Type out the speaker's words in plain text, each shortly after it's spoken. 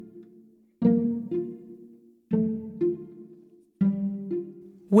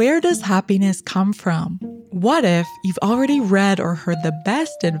Where does happiness come from? What if you've already read or heard the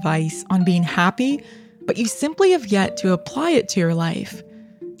best advice on being happy, but you simply have yet to apply it to your life?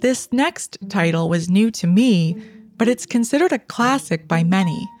 This next title was new to me, but it's considered a classic by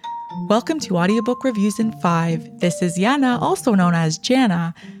many. Welcome to Audiobook Reviews in 5. This is Yana, also known as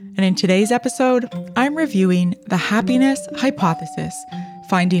Jana, and in today's episode, I'm reviewing The Happiness Hypothesis,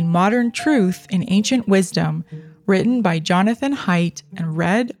 Finding Modern Truth in Ancient Wisdom, written by Jonathan Haidt and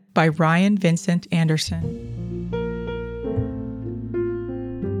read by Ryan Vincent Anderson.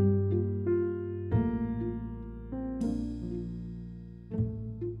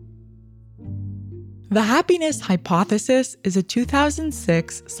 The Happiness Hypothesis is a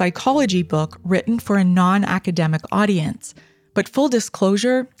 2006 psychology book written for a non-academic audience. But full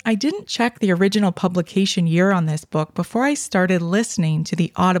disclosure, I didn't check the original publication year on this book before I started listening to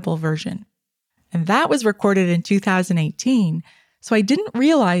the Audible version. And that was recorded in 2018, so I didn't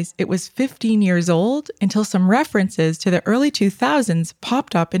realize it was 15 years old until some references to the early 2000s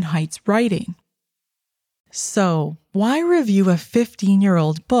popped up in Haidt's writing. So, why review a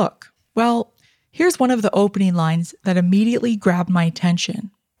 15-year-old book? Well, here's one of the opening lines that immediately grabbed my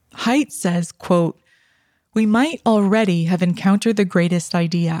attention. Haidt says, quote, "We might already have encountered the greatest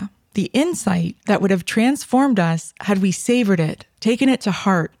idea, the insight that would have transformed us had we savored it, taken it to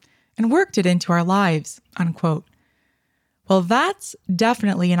heart, and worked it into our lives," unquote. Well, that's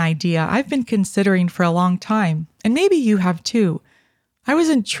definitely an idea I've been considering for a long time, and maybe you have too. I was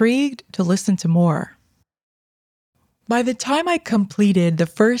intrigued to listen to more. By the time I completed the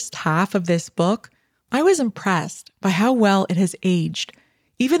first half of this book, I was impressed by how well it has aged.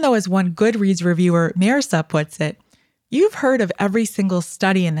 Even though, as one Goodreads reviewer, Marissa, puts it, you've heard of every single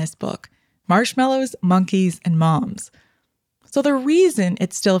study in this book: marshmallows, monkeys, and moms. So the reason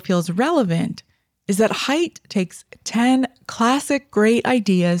it still feels relevant is that Haidt takes 10 classic great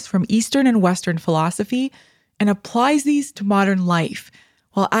ideas from Eastern and Western philosophy and applies these to modern life,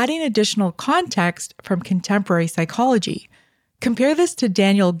 while adding additional context from contemporary psychology. Compare this to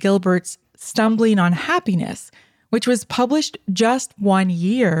Daniel Gilbert's Stumbling on Happiness, which was published just 1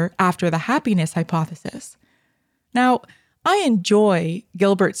 year after The Happiness Hypothesis. Now, I enjoy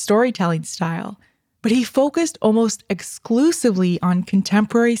Gilbert's storytelling style, but he focused almost exclusively on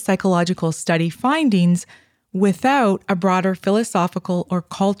contemporary psychological study findings without a broader philosophical or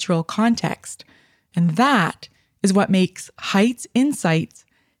cultural context. And that is what makes Haidt's insights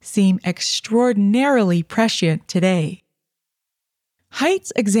seem extraordinarily prescient today.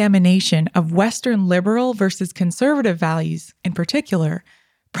 Haidt's examination of Western liberal versus conservative values, in particular,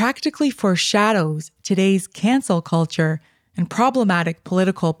 practically foreshadows today's cancel culture and problematic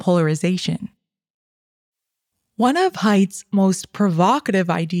political polarization. One of Haidt's most provocative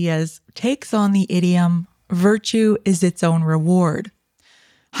ideas takes on the idiom, "virtue is its own reward."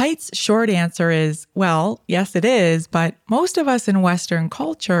 Haidt's short answer is, well, yes it is, but most of us in Western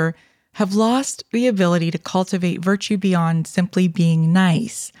culture have lost the ability to cultivate virtue beyond simply being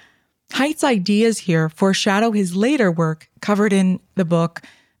nice. Haidt's ideas here foreshadow his later work covered in the book,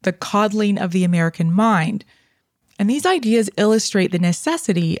 The Coddling of the American Mind. And these ideas illustrate the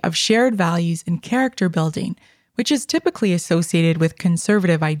necessity of shared values and character building, which is typically associated with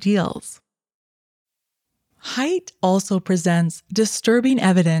conservative ideals. Haidt also presents disturbing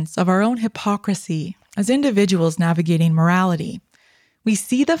evidence of our own hypocrisy as individuals navigating morality. We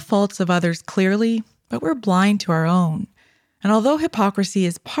see the faults of others clearly, but we're blind to our own. And although hypocrisy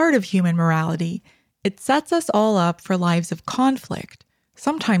is part of human morality, it sets us all up for lives of conflict,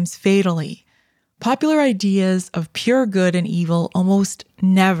 sometimes fatally. Popular ideas of pure good and evil almost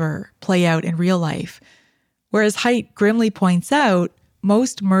never play out in real life. Whereas Haidt grimly points out,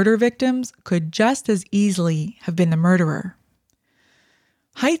 most murder victims could just as easily have been the murderer.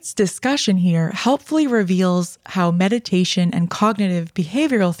 Haidt's discussion here helpfully reveals how meditation and cognitive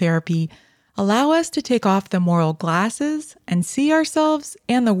behavioral therapy allow us to take off the moral glasses and see ourselves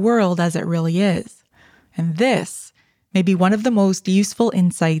and the world as it really is. And this may be one of the most useful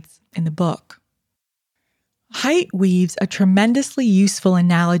insights in the book. Haidt weaves a tremendously useful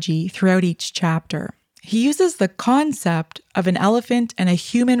analogy throughout each chapter. He uses the concept of an elephant and a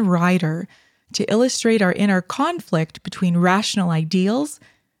human rider to illustrate our inner conflict between rational ideals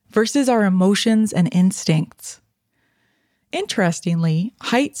versus our emotions and instincts. Interestingly,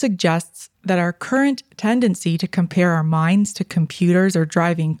 Haidt suggests that our current tendency to compare our minds to computers or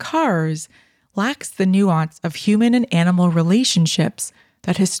driving cars lacks the nuance of human and animal relationships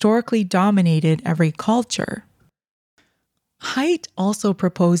that historically dominated every culture. Haidt also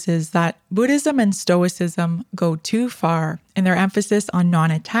proposes that Buddhism and Stoicism go too far in their emphasis on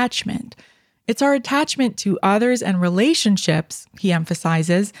non-attachment. It's our attachment to others and relationships, he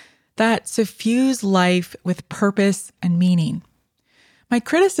emphasizes, that suffuse life with purpose and meaning. My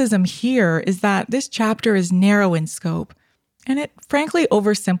criticism here is that this chapter is narrow in scope, and it frankly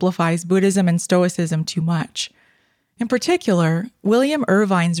oversimplifies Buddhism and Stoicism too much. In particular, William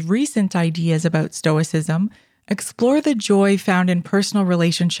Irvine's recent ideas about Stoicism explore the joy found in personal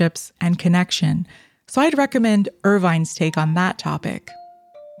relationships and connection, so I'd recommend Irvine's take on that topic.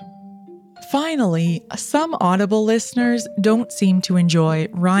 Finally, some Audible listeners don't seem to enjoy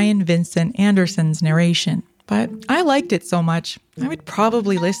Ryan Vincent Anderson's narration, but I liked it so much, I would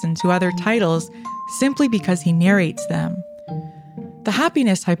probably listen to other titles simply because he narrates them. The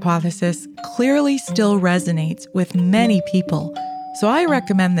happiness hypothesis clearly still resonates with many people, so I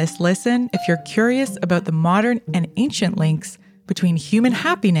recommend this listen if you're curious about the modern and ancient links between human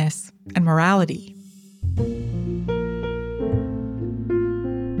happiness and morality.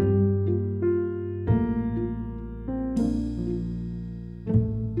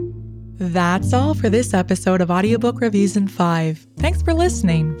 That's all for this episode of Audiobook Reviews in 5. Thanks for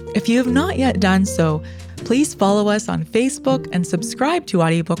listening. If you have not yet done so, please follow us on Facebook and subscribe to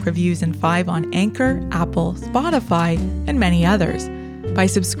Audiobook Reviews in 5 on Anchor, Apple, Spotify, and many others. By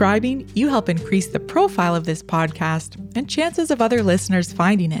subscribing, you help increase the profile of this podcast and chances of other listeners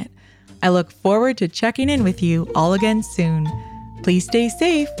finding it. I look forward to checking in with you all again soon. Please stay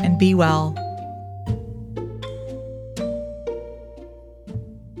safe and be well.